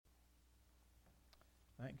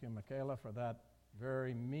Thank you, Michaela, for that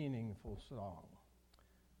very meaningful song.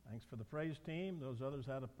 Thanks for the praise team, those others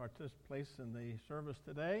that have participated in the service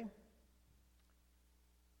today.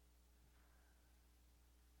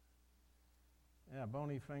 Yeah,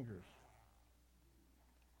 bony fingers.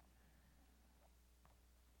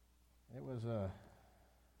 It was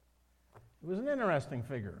an interesting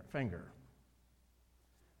finger.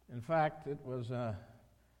 In fact, it was an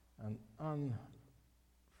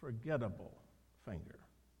unforgettable finger.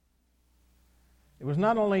 It was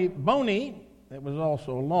not only bony, it was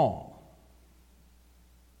also long.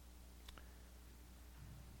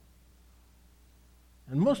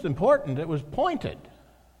 And most important, it was pointed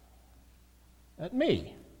at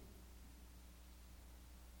me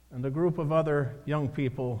and a group of other young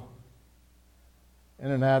people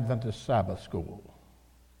in an Adventist Sabbath school.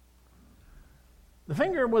 The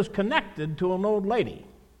finger was connected to an old lady.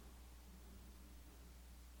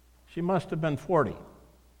 She must have been 40.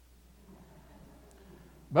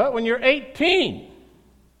 But when you're 18,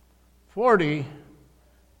 40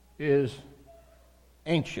 is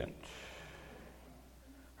ancient.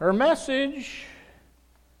 Her message,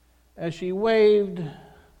 as she waved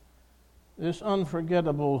this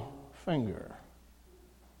unforgettable finger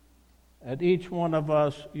at each one of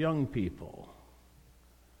us young people,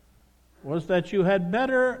 was that you had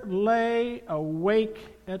better lay awake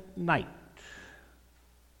at night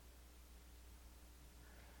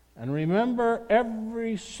and remember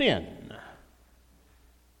every sin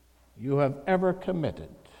you have ever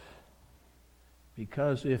committed.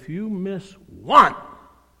 Because if you miss one,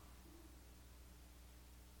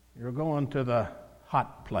 you're going to the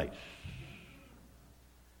hot place.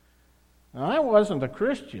 Now, I wasn't a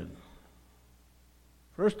Christian.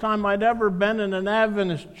 First time I'd ever been in an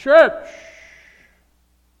Adventist church.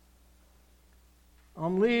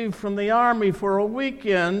 On leave from the army for a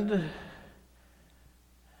weekend,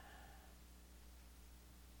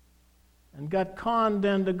 and got conned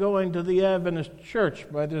into going to the Adventist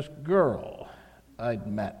church by this girl I'd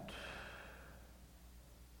met.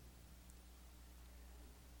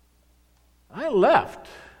 I left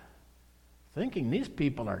thinking these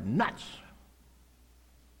people are nuts.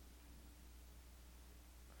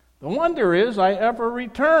 The wonder is I ever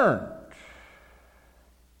returned.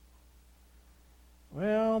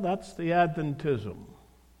 Well, that's the Adventism.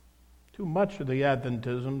 Too much of the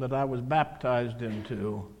Adventism that I was baptized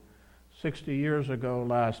into 60 years ago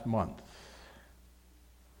last month.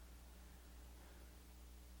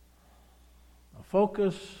 A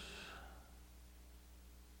focus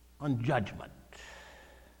on judgment.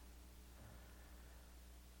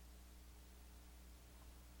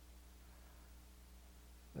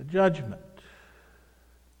 The judgment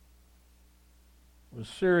was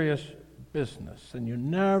serious business, and you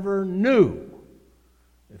never knew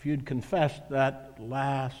if you'd confessed that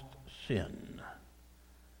last sin.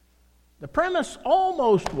 The premise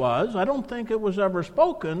almost was, I don't think it was ever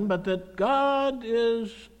spoken, but that God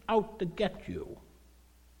is out to get you.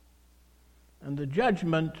 And the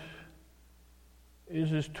judgment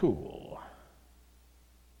is his tool.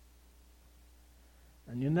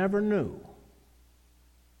 And you never knew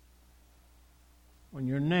when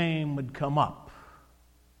your name would come up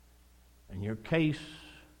and your case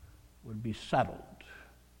would be settled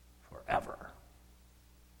forever.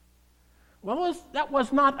 Well, that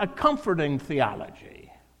was not a comforting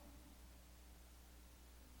theology,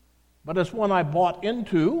 but it's one I bought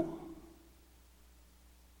into,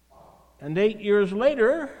 and 8 years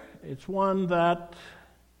later, it's one that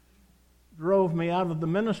drove me out of the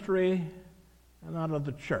ministry and out of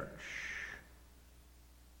the church.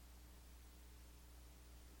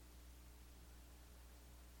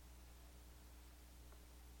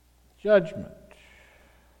 Judgment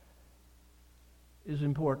is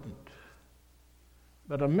important.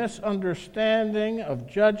 But a misunderstanding of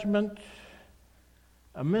judgment,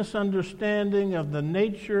 a misunderstanding of the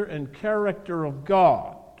nature and character of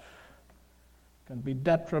God can be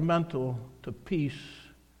detrimental to peace,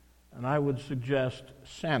 and I would suggest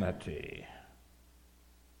sanity.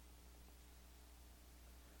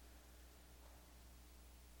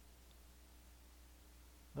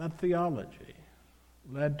 That theology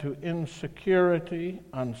led to insecurity,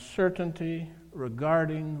 uncertainty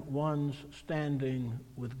regarding one's standing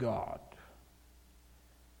with God.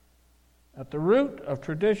 At the root of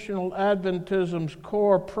traditional Adventism's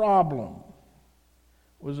core problem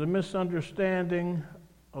was a misunderstanding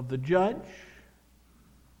of the judge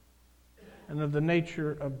and of the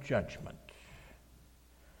nature of judgment.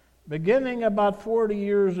 Beginning about 40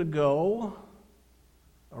 years ago,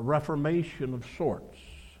 a reformation of sorts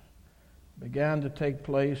began to take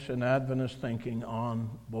place in Adventist thinking on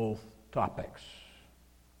both topics.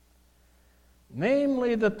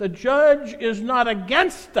 namely that the judge is not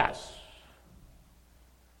against us,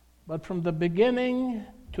 but from the beginning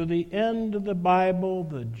to the end of the Bible,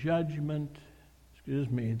 the judge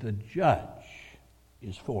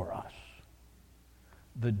is for us.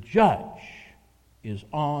 The judge is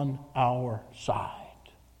on our side.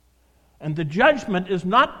 And the judgment is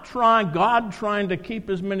not God trying to keep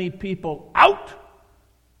as many people out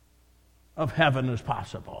of heaven as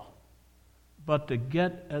possible, but to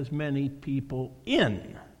get as many people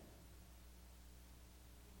in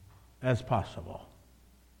as possible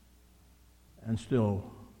and still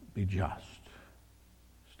be just,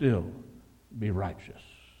 still be righteous.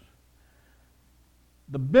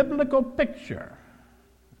 The biblical picture,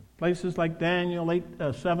 places like Daniel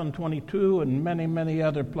 7:22 and many, many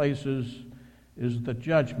other places, is the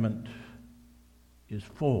judgment is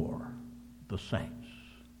for the saints.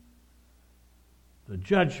 The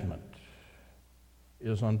judgment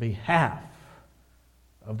is on behalf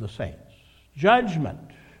of the saints.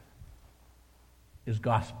 Judgment is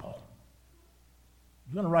gospel.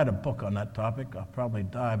 I'm going to write a book on that topic. I'll probably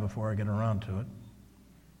die before I get around to it.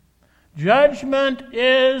 Judgment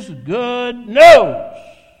is good news.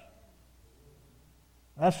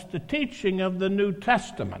 That's the teaching of the New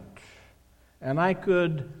Testament. And I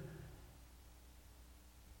could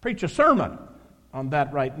preach a sermon on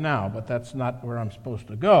that right now, but that's not where I'm supposed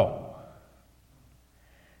to go.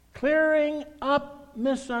 Clearing up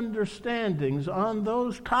misunderstandings on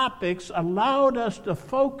those topics allowed us to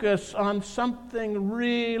focus on something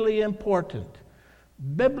really important.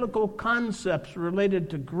 Biblical concepts related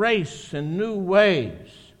to grace in new ways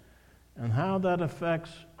and how that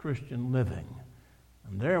affects Christian living.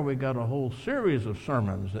 And there we got a whole series of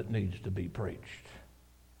sermons that needs to be preached.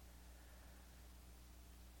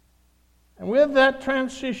 And with that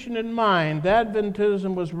transition in mind,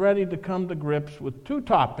 Adventism was ready to come to grips with two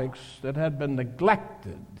topics that had been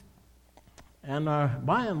neglected and are,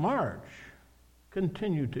 by and large,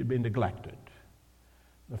 continue to be neglected.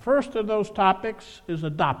 The first of those topics is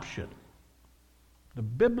adoption, the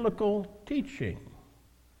biblical teaching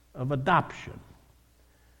of adoption.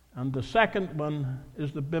 And the second one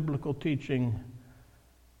is the biblical teaching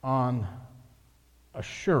on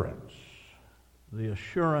assurance, the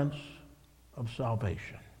assurance of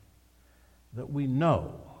salvation, that we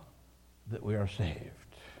know that we are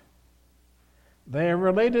saved. They are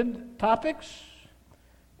related topics,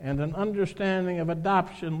 and an understanding of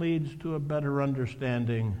adoption leads to a better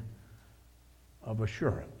understanding of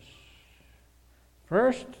assurance.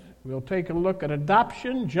 First, we'll take a look at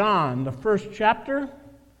adoption. John, the first chapter.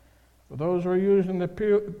 For those who are using the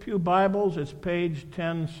Pew Bibles, it's page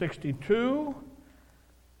 1062.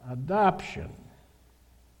 Adoption.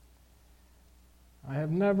 I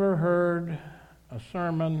have never heard a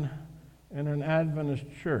sermon in an Adventist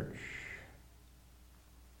church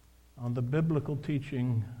on the biblical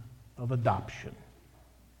teaching of adoption.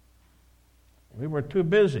 We were too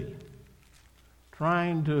busy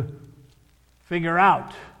trying to figure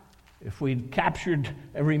out if we'd captured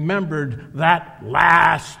and remembered that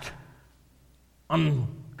last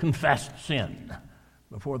unconfessed sin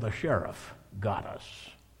before the sheriff got us.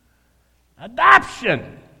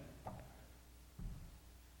 Adoption.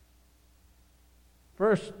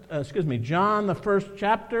 John, the first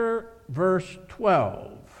chapter, verse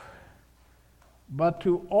 12. But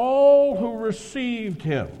to all who received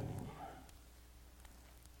him,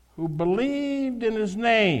 who believed in his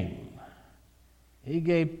name, he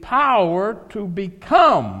gave power to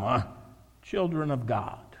become children of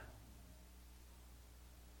God,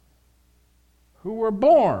 who were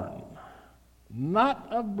born not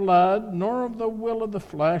of blood, nor of the will of the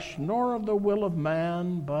flesh, nor of the will of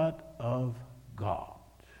man, but of God.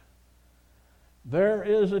 There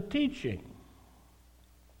is a teaching.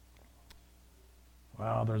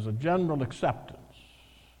 Well, there's a general acceptance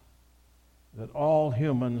that all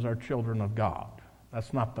humans are children of God.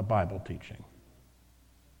 That's not the Bible teaching.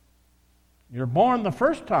 You're born the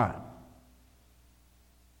first time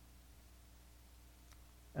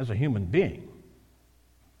as a human being.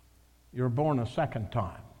 You're born a second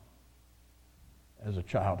time as a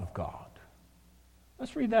child of God.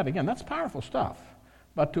 Let's read that again. That's powerful stuff.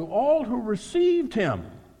 But to all who received him,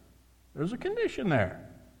 there's a condition there.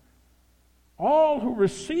 All who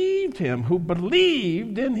received him, who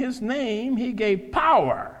believed in his name, he gave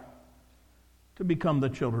power to become the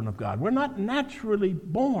children of God. We're not naturally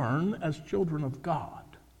born as children of God.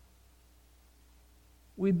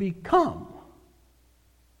 We become,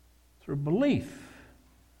 through belief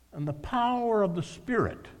and the power of the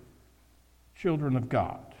Spirit, children of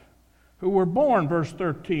God, who were born, verse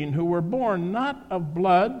 13, who were born not of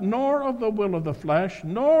blood, nor of the will of the flesh,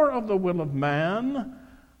 nor of the will of man,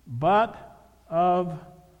 but of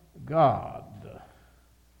God.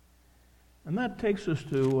 And that takes us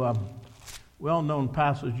to well-known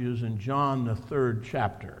passages in John, the 3rd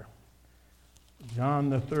chapter.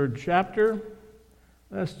 John, the 3rd chapter.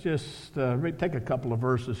 Let's just take a couple of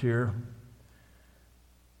verses here.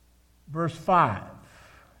 Verse 5.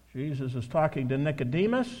 Jesus is talking to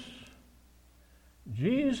Nicodemus.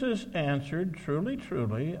 Jesus answered, "Truly,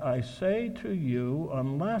 truly, I say to you,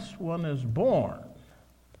 unless one is born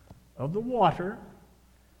of the water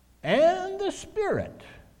and the Spirit,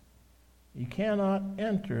 he cannot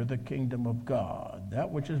enter the kingdom of God.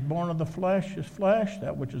 That which is born of the flesh is flesh.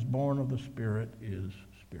 That which is born of the Spirit is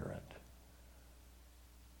spirit."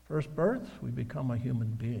 First birth, we become a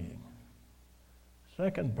human being.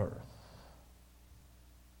 Second birth,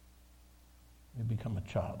 we become a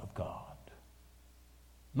child of God.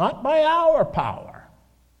 Not by our power,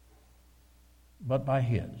 but by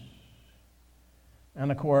His. And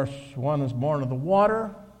of course, one is born of the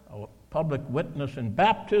water, a public witness in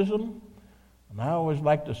baptism. And I always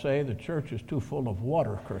like to say the church is too full of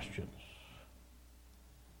water Christians.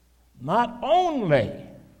 Not only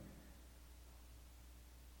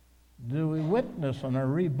do we witness and are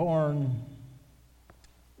reborn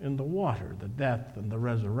in the water, the death and the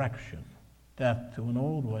resurrection, death to an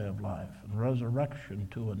old way of life and resurrection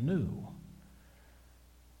to a new,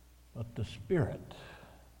 but the Spirit,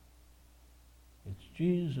 it's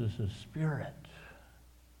Jesus' Spirit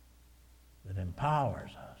that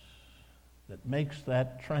empowers us, that makes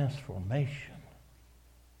that transformation.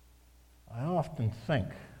 I often think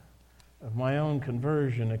of my own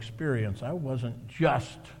conversion experience. I wasn't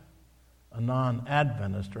just a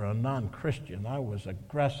non-Adventist or a non-Christian. I was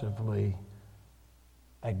aggressively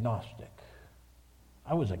agnostic.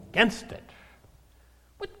 I was against it.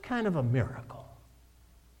 What kind of a miracle?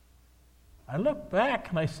 I look back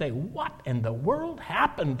and I say, what in the world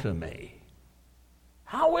happened to me?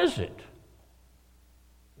 How is it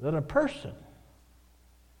that a person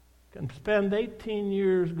can spend 18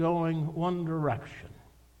 years going one direction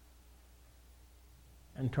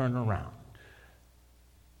and turn around?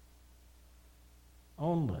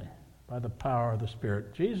 Only by the power of the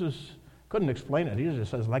Spirit. Jesus couldn't explain it. He just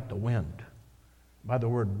says, like the wind. By the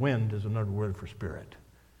word wind is another word for spirit.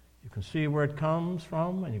 You can see where it comes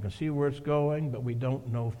from and you can see where it's going, but we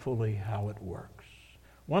don't know fully how it works.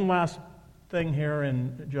 One last thing here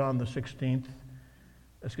in John the 3rd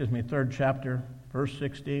chapter, verse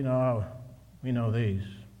 16. Oh, we know these.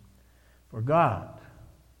 For God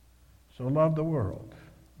so loved the world.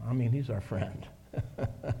 I mean, He's our friend.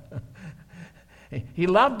 He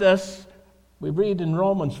loved us, we read in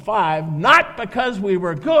Romans 5, not because we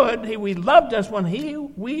were good. We loved us when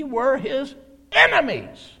we were His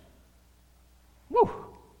enemies. Woo.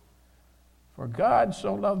 For God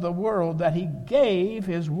so loved the world that He gave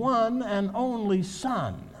His one and only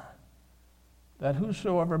Son, that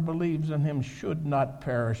whosoever believes in Him should not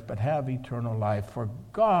perish but have eternal life. For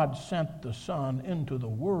God sent the Son into the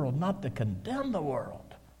world not to condemn the world,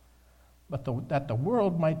 but that the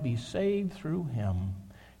world might be saved through Him.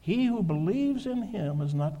 He who believes in Him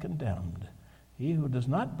is not condemned. He who does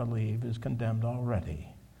not believe is condemned already,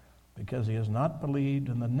 because he has not believed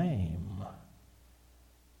in the name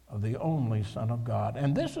of the only Son of God.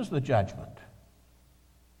 And this is the judgment,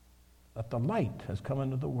 that the light has come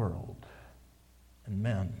into the world, and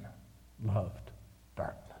men loved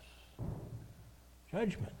darkness.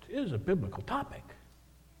 Judgment is a biblical topic.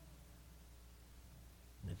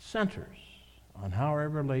 It centers on how I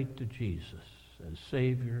relate to Jesus as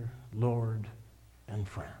Savior, Lord, and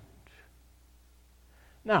friend.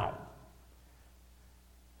 Now,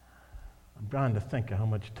 I'm trying to think of how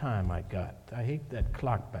much time I got. I hate that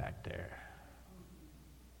clock back there.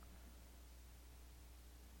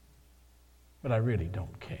 But I really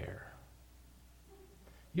don't care.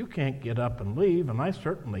 You can't get up and leave, and I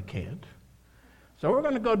certainly can't. So we're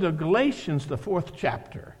going to go to Galatians, the 4th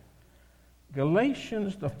chapter.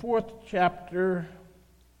 Galatians, the 4th chapter,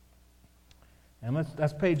 and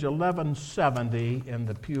that's page 1170 in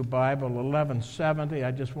the Pew Bible, 1170.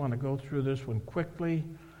 I just want to go through this one quickly.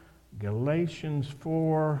 Galatians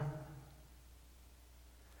 4.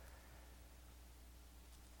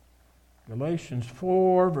 Galatians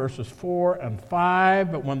 4, verses 4 and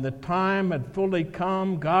 5. But when the time had fully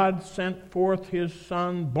come, God sent forth His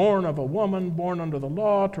Son, born of a woman, born under the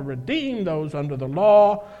law, to redeem those under the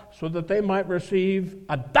law, so that they might receive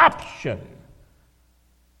adoption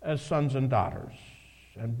as sons and daughters.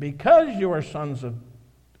 And because you are sons and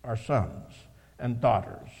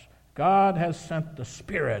daughters, God has sent the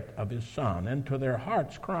Spirit of His Son into their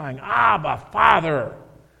hearts, crying, Abba, Father.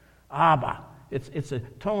 Abba. It's a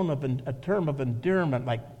term of endearment,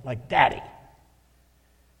 like daddy.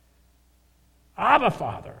 Abba,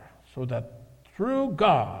 Father, so that through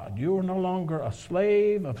God you are no longer a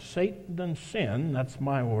slave of Satan and sin, that's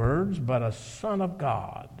my words, but a son of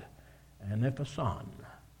God. And if a son,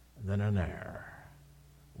 then an heir.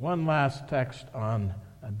 One last text on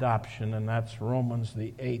adoption, and that's Romans,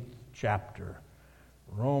 the 8th chapter.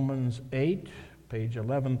 Romans 8, page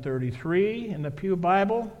 1133 in the Pew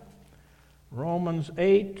Bible. Romans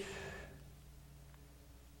 8.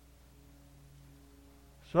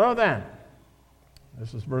 So then,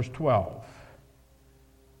 this is verse 12.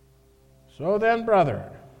 So then,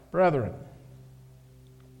 brethren,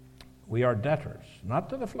 we are debtors, not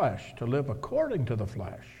to the flesh, to live according to the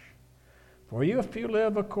flesh. For if you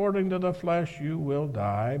live according to the flesh, you will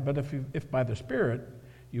die. But if by the Spirit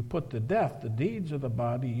you put to death the deeds of the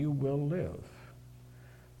body, you will live.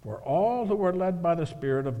 For all who are led by the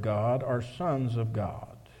Spirit of God are sons of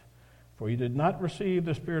God. For you did not receive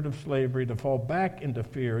the spirit of slavery to fall back into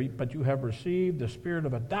fear, but you have received the spirit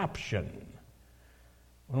of adoption.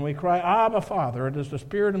 When we cry, Abba, Father, it is the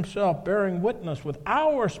Spirit Himself bearing witness with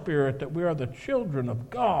our spirit that we are the children of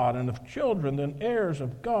God, and if children, then heirs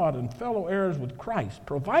of God and fellow heirs with Christ,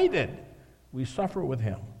 provided we suffer with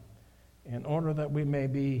Him, in order that we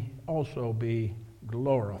may also be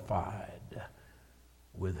glorified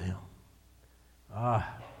with Him.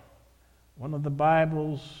 One of the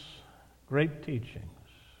Bible's great teachings,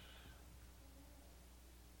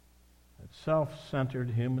 that self-centered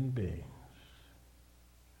human beings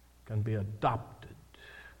can be adopted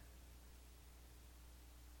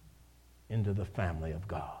into the family of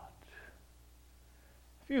God.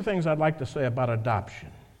 A few things I'd like to say about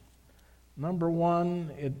adoption. Number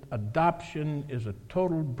one, adoption is a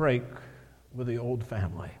total break with the old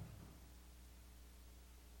family.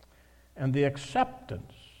 And the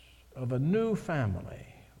acceptance of a new family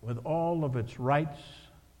with all of its rights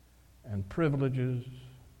and privileges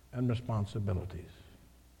and responsibilities.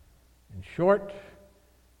 In short,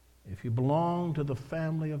 if you belong to the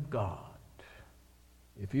family of God,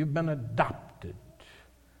 if you've been adopted,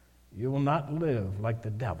 you will not live like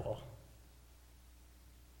the devil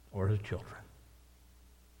or his children.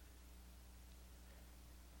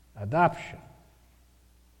 Adoption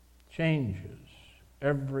changes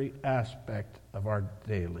every aspect of our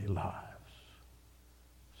daily lives.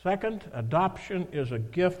 Second, adoption is a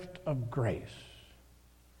gift of grace.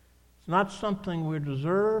 It's not something we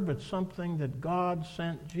deserve, it's something that God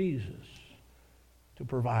sent Jesus to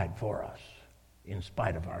provide for us in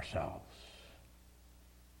spite of ourselves.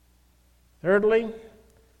 Thirdly,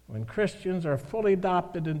 when Christians are fully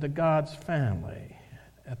adopted into God's family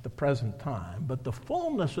at the present time, but the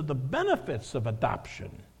fullness of the benefits of adoption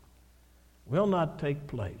will not take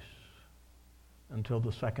place until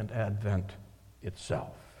the second advent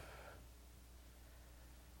itself.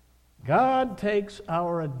 God takes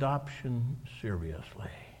our adoption seriously.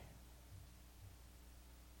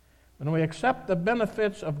 When we accept the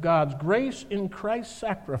benefits of God's grace in Christ's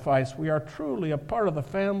sacrifice, we are truly a part of the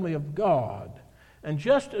family of God. And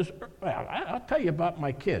just as, well, I'll tell you about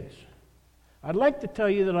my kids. I'd like to tell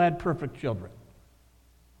you that I had perfect children.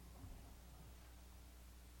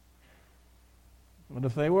 But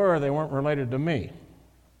if they weren't related to me.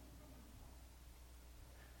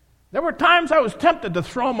 There were times I was tempted to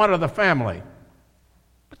throw them out of the family.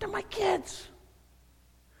 But they're my kids.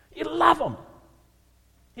 You love them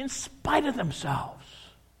in spite of themselves.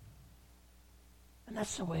 And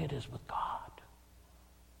that's the way it is with God.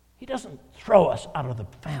 He doesn't throw us out of the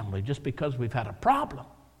family just because we've had a problem.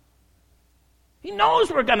 He knows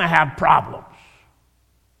we're going to have problems.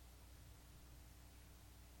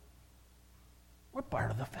 We're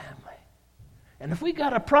part of the family. And if we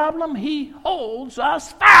got a problem, He holds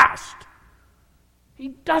us fast. He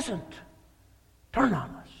doesn't turn on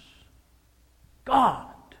us. God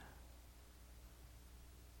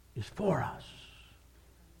is for us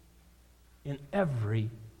in every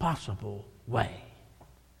possible way.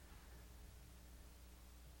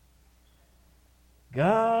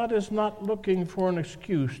 God is not looking for an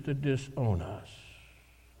excuse to disown us.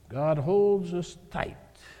 God holds us tight,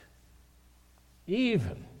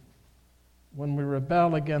 even when we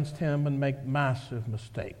rebel against Him and make massive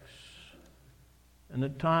mistakes, and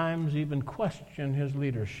at times even question His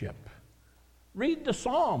leadership. Read the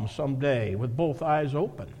Psalms someday with both eyes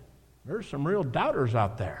open. There's some real doubters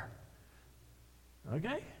out there.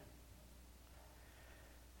 Okay?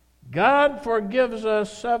 God forgives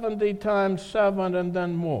us 70 times 7 and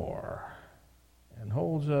then more, and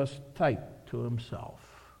holds us tight to Himself.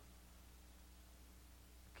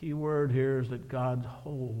 key word here is that God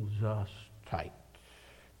holds us tight.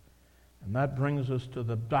 And that brings us to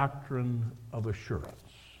the doctrine of assurance.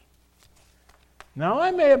 Now, I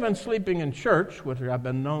may have been sleeping in church, which I've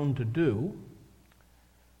been known to do,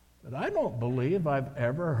 but I don't believe I've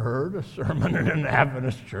ever heard a sermon in an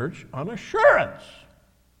Adventist church on assurance.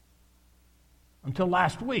 Until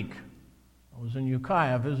last week. I was in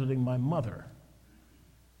Ukiah visiting my mother.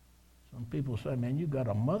 Some people say, man, you got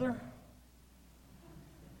a mother?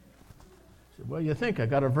 I said, well, you think I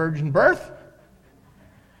got a virgin birth?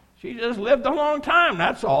 She just lived a long time,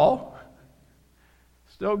 that's all.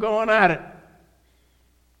 Still going at it.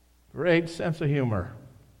 Great sense of humor.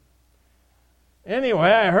 Anyway,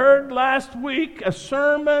 I heard last week a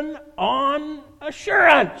sermon on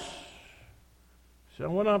assurance. So I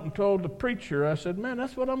went up and told the preacher, I said, man,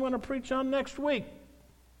 that's what I'm going to preach on next week.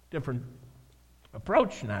 Different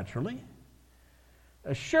approach, naturally.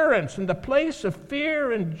 Assurance in the place of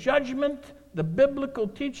fear and judgment, the biblical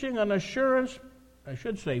teaching on assurance, I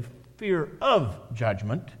should say fear of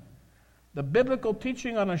judgment. The biblical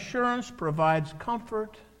teaching on assurance provides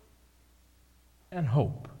comfort and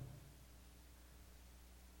hope.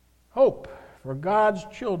 Hope for God's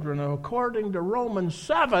children who, according to Romans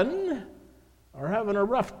 7, are having a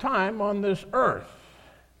rough time on this earth.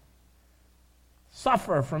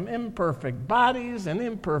 Suffer from imperfect bodies and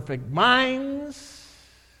imperfect minds,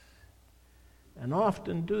 and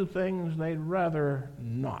often do things they'd rather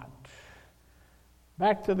not.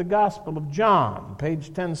 Back to the Gospel of John, page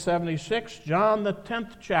 1076, John the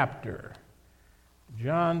 10th chapter.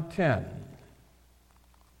 John 10.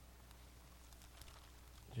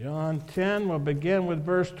 John 10, we'll begin with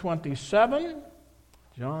verse 27.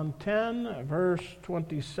 John 10, verse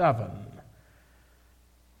 27.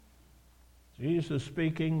 Jesus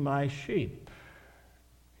speaking, my sheep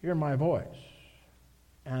hear my voice,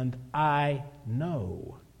 and I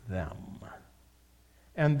know them,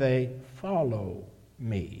 and they follow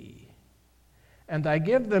me. And I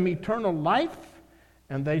give them eternal life,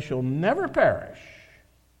 and they shall never perish,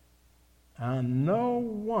 and no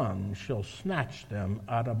one shall snatch them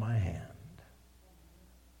out of my hand.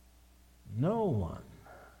 No one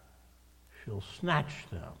shall snatch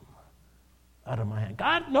them out of my hand.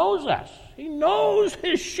 God knows us. He knows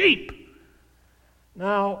his sheep.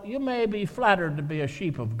 Now, you may be flattered to be a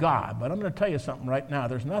sheep of God, but I'm going to tell you something right now.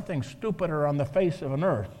 There's nothing stupider on the face of an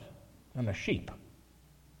earth than a sheep.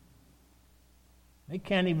 They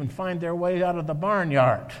can't even find their way out of the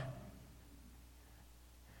barnyard.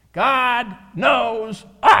 God knows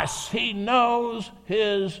us. He knows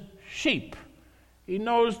his sheep. He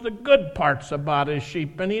knows the good parts about his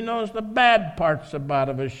sheep, and he knows the bad parts about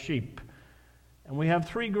his sheep. And we have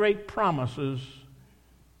three great promises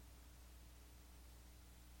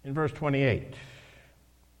in verse 28.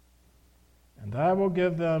 And I will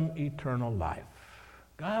give them eternal life.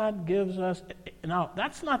 God gives us, now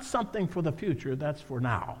that's not something for the future, that's for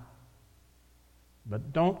now.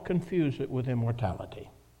 But don't confuse it with immortality.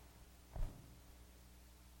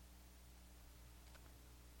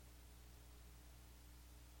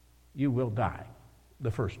 You will die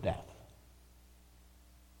the first death.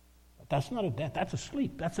 But that's not a death, that's a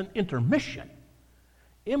sleep, that's an intermission.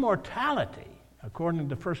 Immortality, according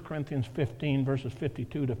to 1 Corinthians 15, verses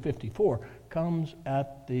 52 to 54, comes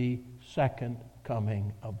at the second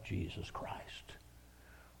coming of Jesus Christ.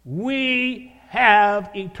 We have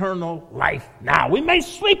eternal life now. We may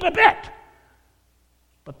sleep a bit,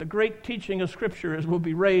 but the great teaching of Scripture is we'll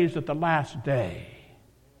be raised at the last day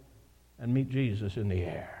and meet Jesus in the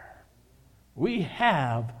air. We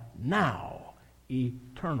have now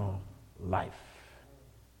eternal life.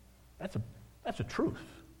 That's a truth.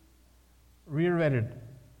 Reiterated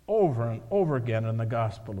over and over again in the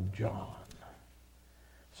Gospel of John.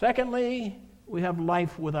 Secondly, we have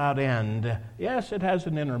life without end. Yes, it has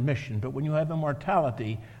an intermission, but when you have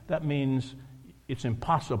immortality, that means it's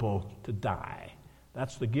impossible to die.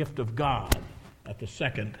 That's the gift of God at the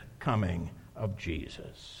second coming of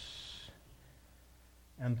Jesus.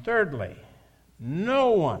 And thirdly,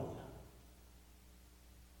 no one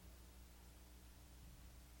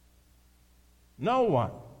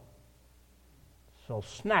shall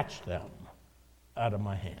snatch them out of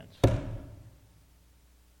my hands.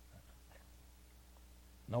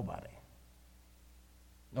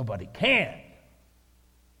 Nobody can.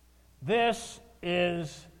 This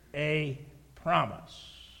is a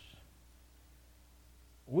promise.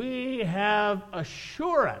 We have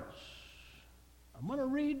assurance. I'm going to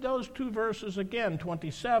read those two verses again,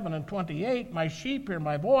 27 and 28. My sheep hear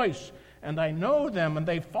my voice, and I know them, and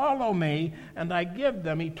they follow me, and I give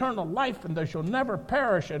them eternal life, and they shall never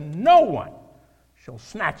perish, and no one shall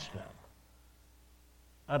snatch them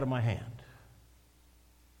out of my hand.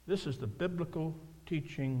 This is the biblical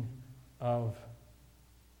teaching of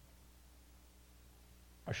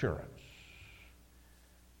assurance.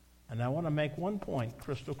 And I want to make one point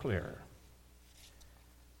crystal clear.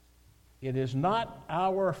 It is not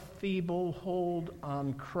our feeble hold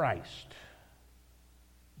on Christ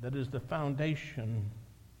that is the foundation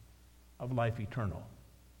of life eternal,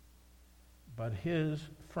 but his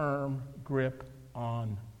firm grip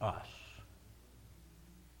on us.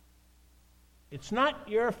 It's not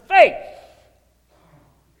your faith.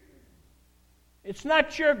 It's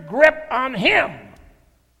not your grip on him.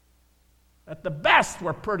 At the best,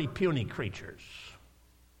 we're pretty puny creatures.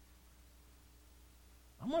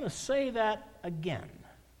 I'm going to say that again.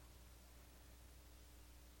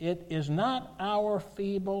 It is not our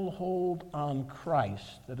feeble hold on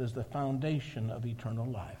Christ that is the foundation of eternal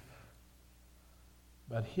life,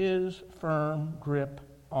 but his firm grip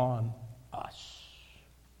on us.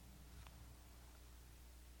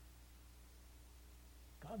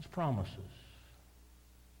 God's promises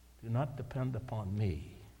do not depend upon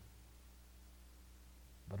me,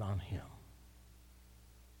 but on him.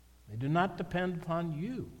 They do not depend upon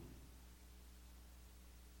you,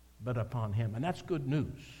 but upon him. And that's good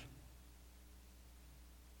news.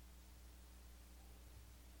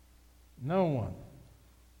 No one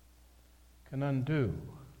can undo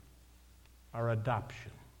our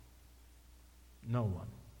adoption. No one.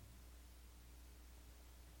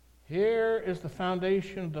 Here is the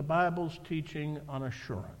foundation of the Bible's teaching on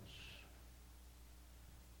assurance.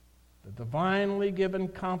 The divinely given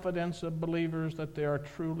confidence of believers that they are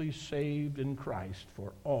truly saved in Christ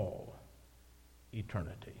for all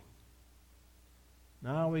eternity.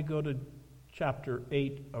 Now we go to chapter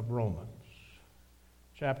 8 of Romans.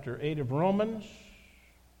 Chapter 8 of Romans,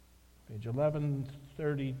 page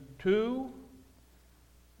 1132.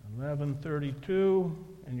 1132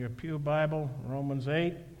 in your Pew Bible, Romans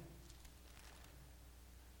 8.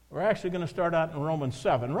 We're actually going to start out in Romans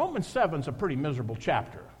 7. Romans 7 is a pretty miserable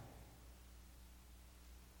chapter.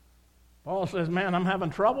 Paul says, man, I'm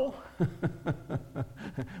having trouble.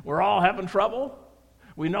 We're all having trouble.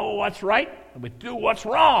 We know what's right, and we do what's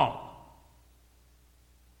wrong.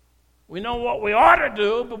 We know what we ought to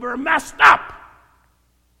do, but we're messed up.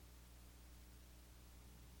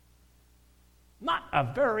 Not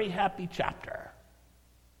a very happy chapter.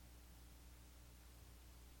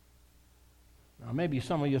 Now, maybe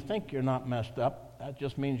some of you think you're not messed up. That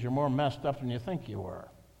just means you're more messed up than you think you were.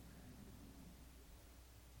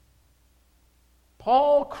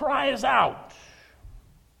 Paul cries out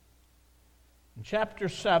in chapter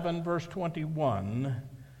 7, verse 21,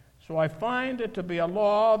 so I find it to be a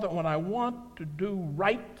law that when I want to do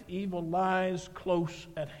right, evil lies close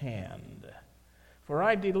at hand. For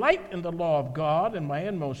I delight in the law of God in my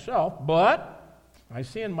inmost self, but I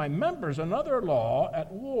see in my members another law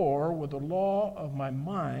at war with the law of my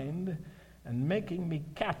mind and making me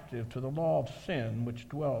captive to the law of sin which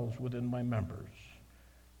dwells within my members.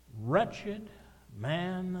 Wretched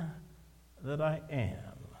man that I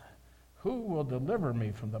am, who will deliver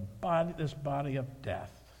me from this body of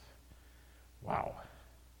death? Wow.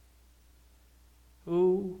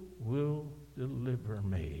 Who will deliver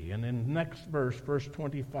me? And in the next verse, verse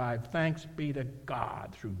 25, thanks be to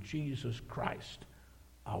God through Jesus Christ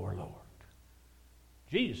our Lord.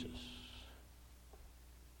 Jesus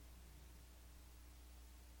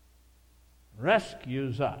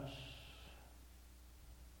rescues us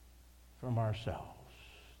from ourselves.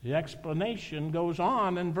 The explanation goes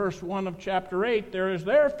on in verse 1 of chapter 8. There is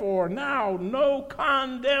therefore now no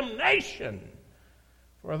condemnation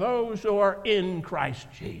for those who are in Christ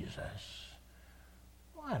Jesus.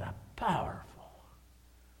 What a powerful,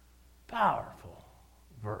 powerful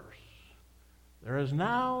verse. There is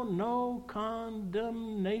now no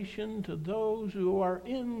condemnation to those who are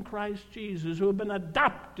in Christ Jesus, who have been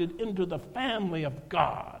adopted into the family of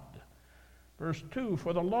God. Verse 2,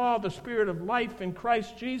 for the law of the Spirit of life in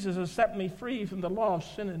Christ Jesus has set me free from the law of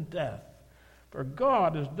sin and death. For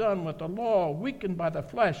God has done what the law, weakened by the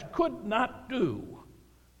flesh, could not do,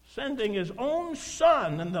 sending his own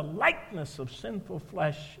Son in the likeness of sinful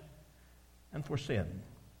flesh, and for sin.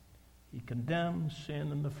 He condemned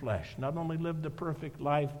sin in the flesh, not only lived a perfect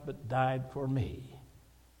life, but died for me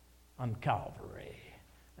on Calvary,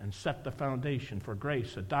 and set the foundation for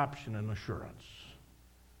grace, adoption, and assurance.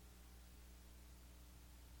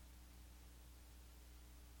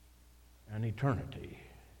 And eternity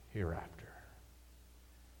hereafter.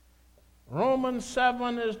 Romans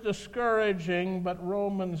 7 is discouraging, but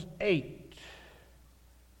Romans 8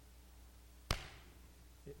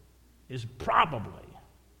 is probably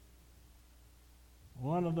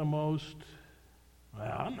one of the most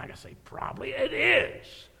Well, I'm not going to say probably. It is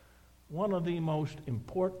one of the most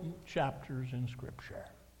important chapters in Scripture.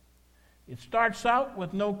 It starts out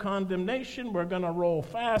with no condemnation. We're going to roll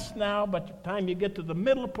fast now, but by the time you get to the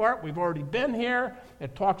middle part, we've already been here.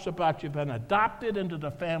 It talks about you've been adopted into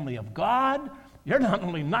the family of God. You're not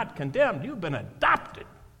only not condemned, you've been adopted.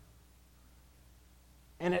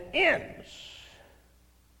 And it ends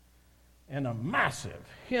in a massive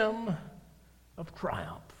hymn of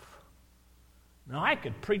triumph. Now, I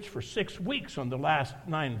could preach for 6 weeks on the last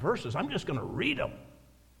 9 verses. I'm just going to read them.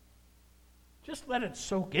 Just let it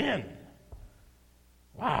soak in.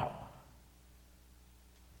 Wow.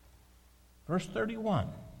 Verse 31.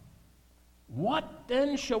 What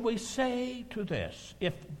then shall we say to this?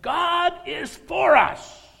 If God is for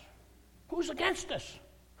us, who's against us?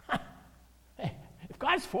 Hey, if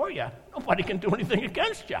God's for you, nobody can do anything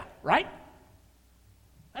against you, right?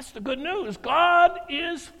 That's the good news. God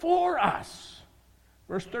is for us.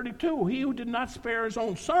 Verse 32, he who did not spare his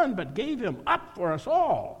own son, but gave him up for us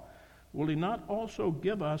all, will he not also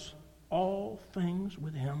give us all things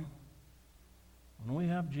with him? When we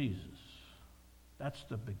have Jesus, that's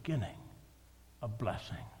the beginning of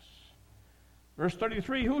blessings. Verse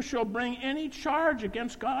 33, who shall bring any charge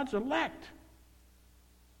against God's elect?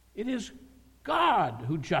 It is God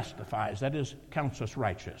who justifies, that is, counts us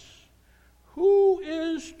righteous. Who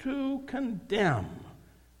is to condemn?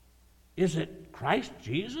 Is it Christ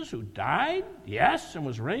Jesus who died? Yes, and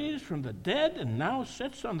was raised from the dead and now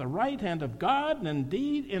sits on the right hand of God and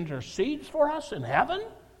indeed intercedes for us in heaven?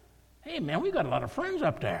 Hey, man, we got a lot of friends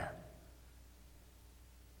up there.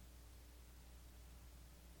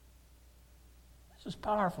 This is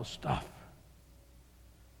powerful stuff.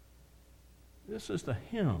 This is the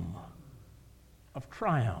hymn of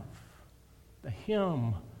triumph, the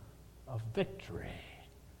hymn of victory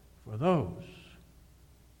for those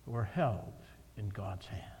who are held in God's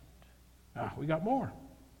hand. We got more.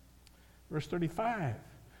 Verse 35.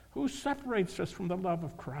 Who separates us from the love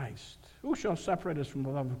of Christ? Who shall separate us from the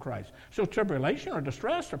love of Christ? Shall tribulation or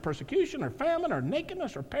distress or persecution or famine or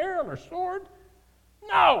nakedness or peril or sword?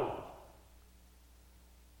 No!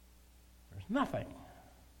 There's nothing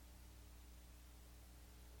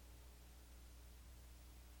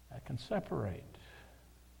that can separate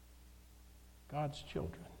God's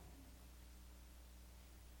children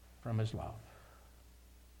from his love,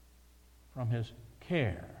 from his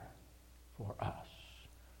care for us,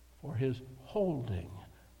 for his holding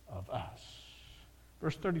of us.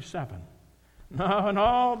 Verse 37, now in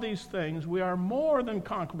all these things we are more than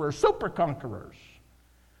conquerors, super conquerors,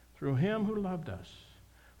 through him who loved us.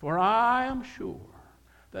 For I am sure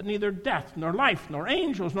that neither death, nor life, nor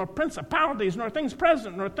angels, nor principalities, nor things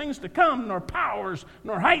present, nor things to come, nor powers,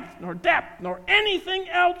 nor height, nor depth, nor anything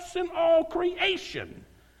else in all creation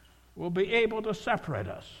will be able to separate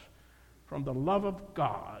us from the love of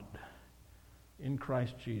God in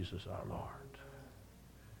Christ Jesus our Lord.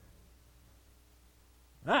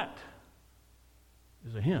 That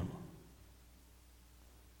is a hymn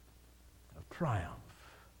of triumph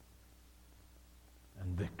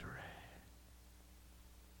and victory.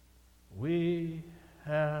 We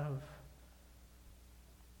have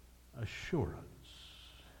assurance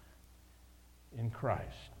in Christ.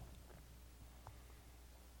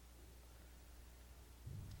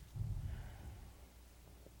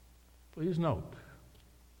 Please note,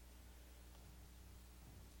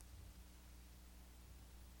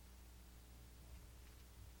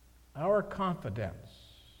 our confidence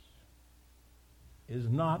is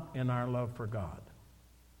not in our love for God.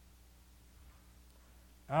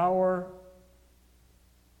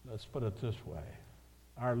 Let's put it this way,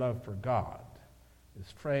 our love for God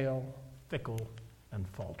is frail, fickle, and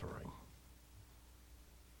faltering.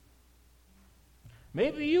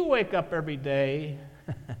 Maybe you wake up every day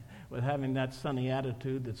with having that sunny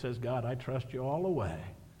attitude that says, God, I trust you all the way.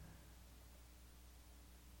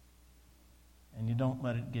 And you don't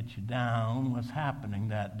let it get you down what's happening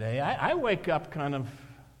that day. I wake up I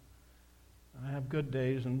have good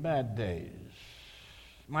days and bad days.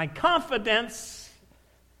 My confidence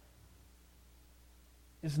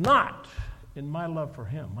is not in my love for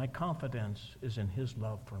him. My confidence is in his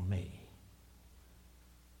love for me.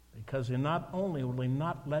 Because he not only will he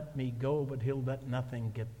not let me go, but he'll let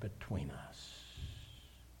nothing get between us.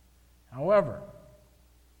 However,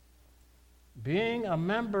 being a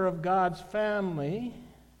member of God's family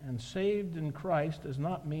and saved in Christ does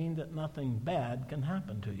not mean that nothing bad can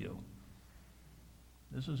happen to you.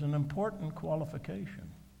 This is an important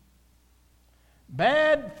qualification.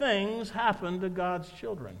 Bad things happen to God's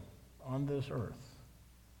children on this earth.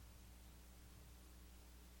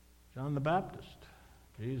 John the Baptist,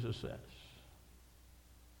 Jesus says,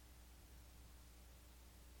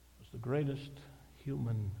 the greatest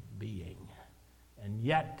human being, and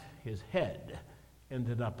yet his head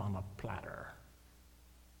ended up on a platter.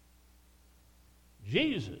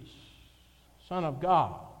 Jesus, Son of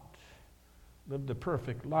God, lived a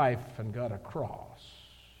perfect life and got a cross.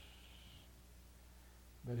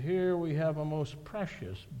 But here we have a most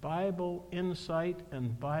precious Bible insight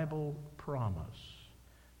and Bible promise.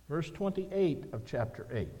 Verse 28 of chapter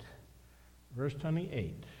 8. Verse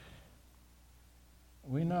 28.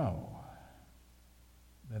 We know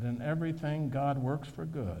that in everything God works for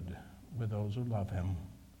good with those who love him,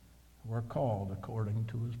 who are called according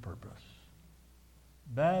to his purpose.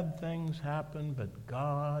 Bad things happen, but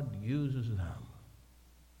God uses them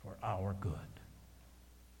for our good.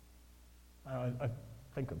 I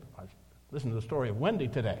listened to the story of Wendy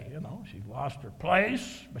today. You know, she lost her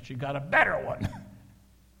place, but she got a better one.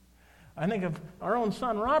 I think of our own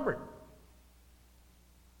son, Robert,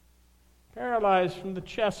 paralyzed from the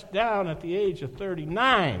chest down at the age of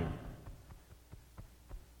 39.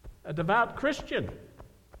 A devout Christian.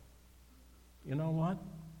 You know what?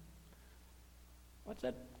 What's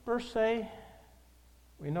that verse say?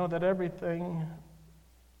 We know that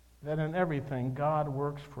in everything God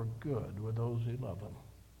works for good with those who love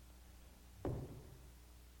him.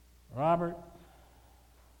 Robert,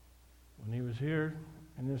 when he was here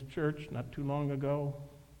in this church not too long ago,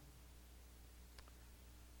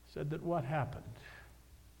 said that what happened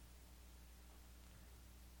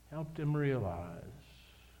helped him realize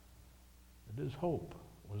that his hope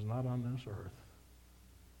was not on this earth.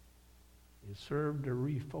 It served to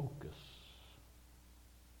refocus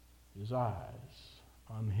his eyes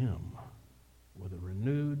on him with a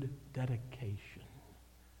renewed dedication.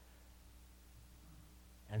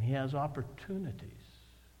 And he has opportunities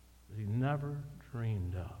that he never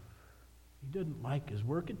dreamed of. He didn't like his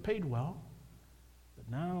work. It paid well. But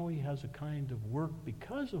now he has a kind of work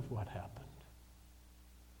because of what happened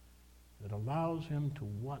that allows him to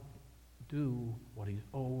do what he's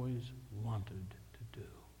always wanted to do.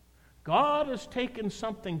 God has taken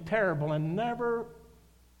something terrible and never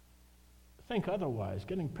think otherwise.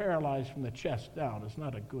 Getting paralyzed from the chest down is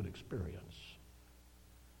not a good experience.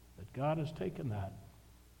 But God has taken that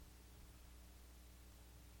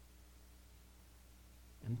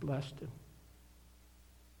and blessed him,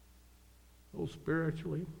 both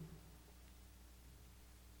spiritually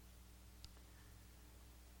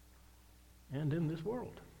and in this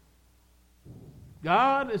world.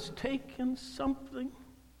 God has taken something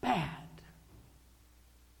bad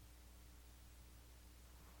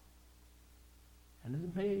and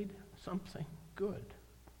has made something good.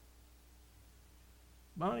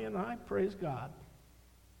 Bonnie and I praise God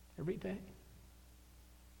every day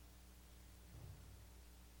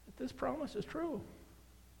that this promise is true.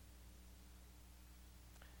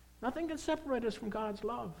 Nothing can separate us from God's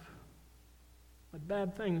love. But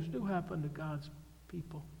bad things do happen to God's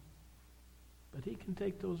people. But he can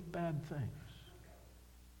take those bad things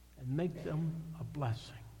and make them a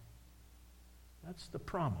blessing. That's the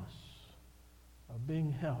promise of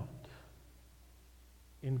being held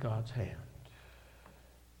in God's hand.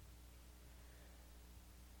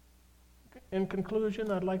 In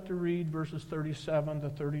conclusion, I'd like to read verses 37 to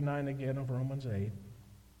 39 again of Romans 8.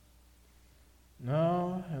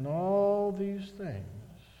 Now, in all these things,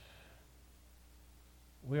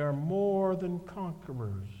 we are more than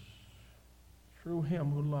conquerors through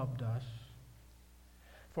him who loved us.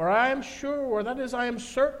 For I am sure, that is, I am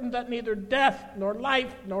certain that neither death, nor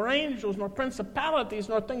life, nor angels, nor principalities,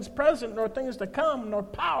 nor things present, nor things to come, nor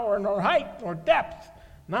power, nor height, nor depth,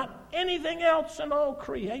 not anything else in all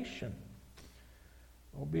creation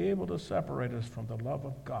will be able to separate us from the love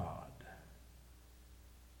of God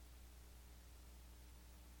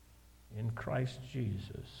in Christ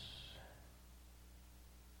Jesus,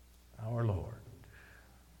 our Lord.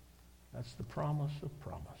 That's the promise of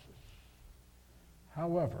promises.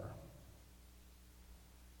 However,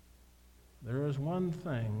 there is one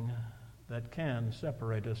thing that can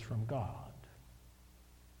separate us from God.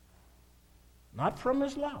 Not from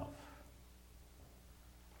his love.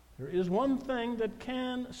 There is one thing that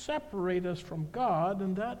can separate us from God,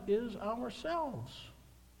 and that is ourselves.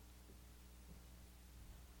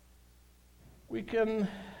 We can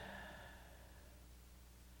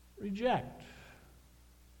reject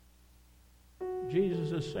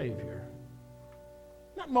Jesus as Savior.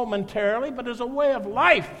 Not momentarily, but as a way of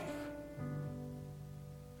life.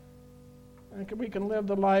 And we can live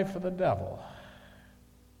the life of the devil.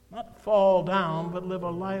 Not fall down, but live a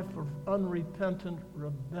life of unrepentant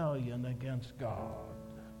rebellion against God.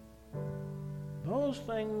 Those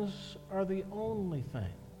things are the only things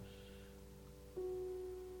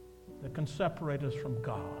that can separate us from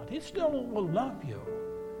God. He still will love you,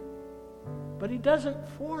 but He doesn't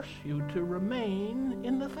force you to remain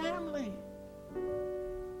in the family.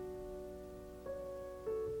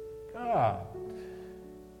 God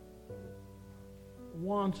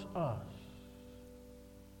wants us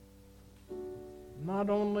not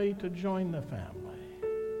only to join the family,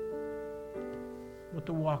 but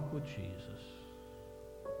to walk with Jesus.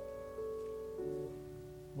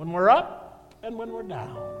 When we're up and when we're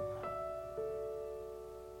down,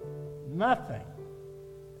 nothing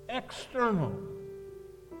external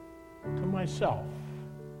to myself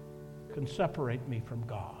can separate me from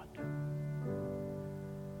God.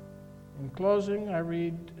 In closing, I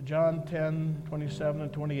read John 10:27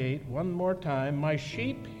 and 28 one more time. My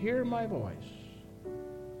sheep hear my voice,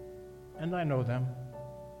 and I know them.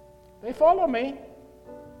 They follow me,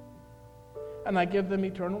 and I give them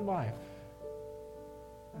eternal life,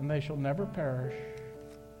 and they shall never perish,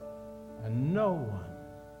 and no one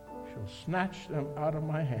shall snatch them out of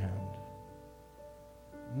my hand.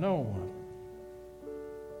 No one,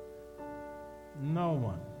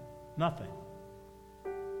 nothing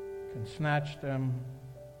can snatch them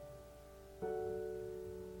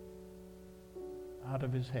out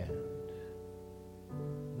of His hand.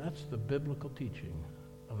 That's the biblical teaching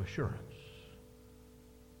of assurance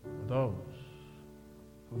for those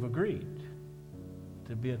who've agreed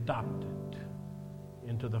to be adopted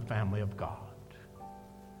into the family of God.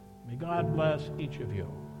 May God bless each of you.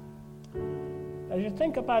 As you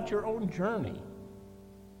think about your own journey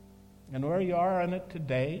and where you are in it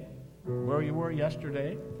today, where you were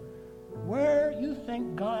yesterday, where you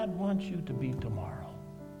think God wants you to be tomorrow,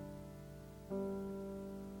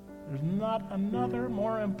 there's not another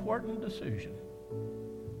more important decision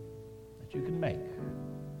that you can make.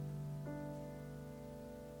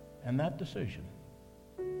 And that decision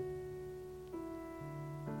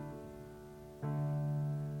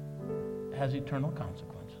has eternal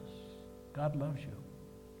consequences. God loves you.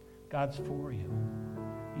 God's for you.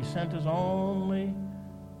 He sent His only,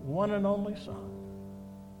 one and only Son,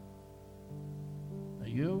 that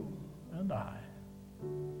you and I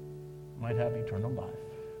might have eternal life.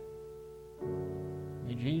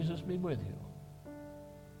 May Jesus be with you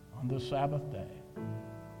on this Sabbath day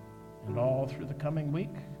and all through the coming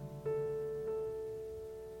week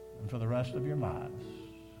and for the rest of your lives.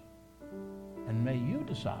 And may you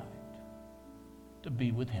decide to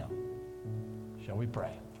be with Him. Shall we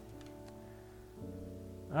pray?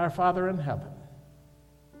 Our Father in heaven,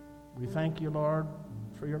 we thank you, Lord,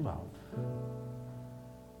 for your love.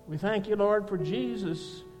 We thank you, Lord, for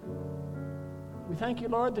Jesus. We thank you,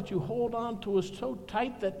 Lord, that you hold on to us so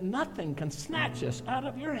tight that nothing can snatch us out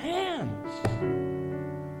of your hands.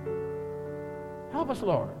 Help us,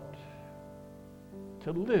 Lord,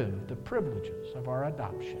 to live the privileges of our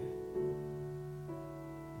adoption.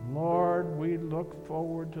 Lord, we look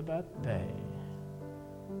forward to that day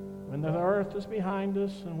when the earth is behind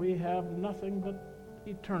us and we have nothing but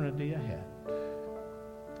eternity ahead.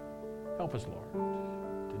 Help us,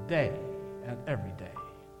 Lord, today and every day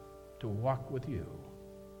to walk with you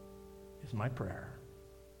is my prayer.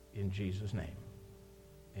 In Jesus' name,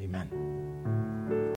 amen.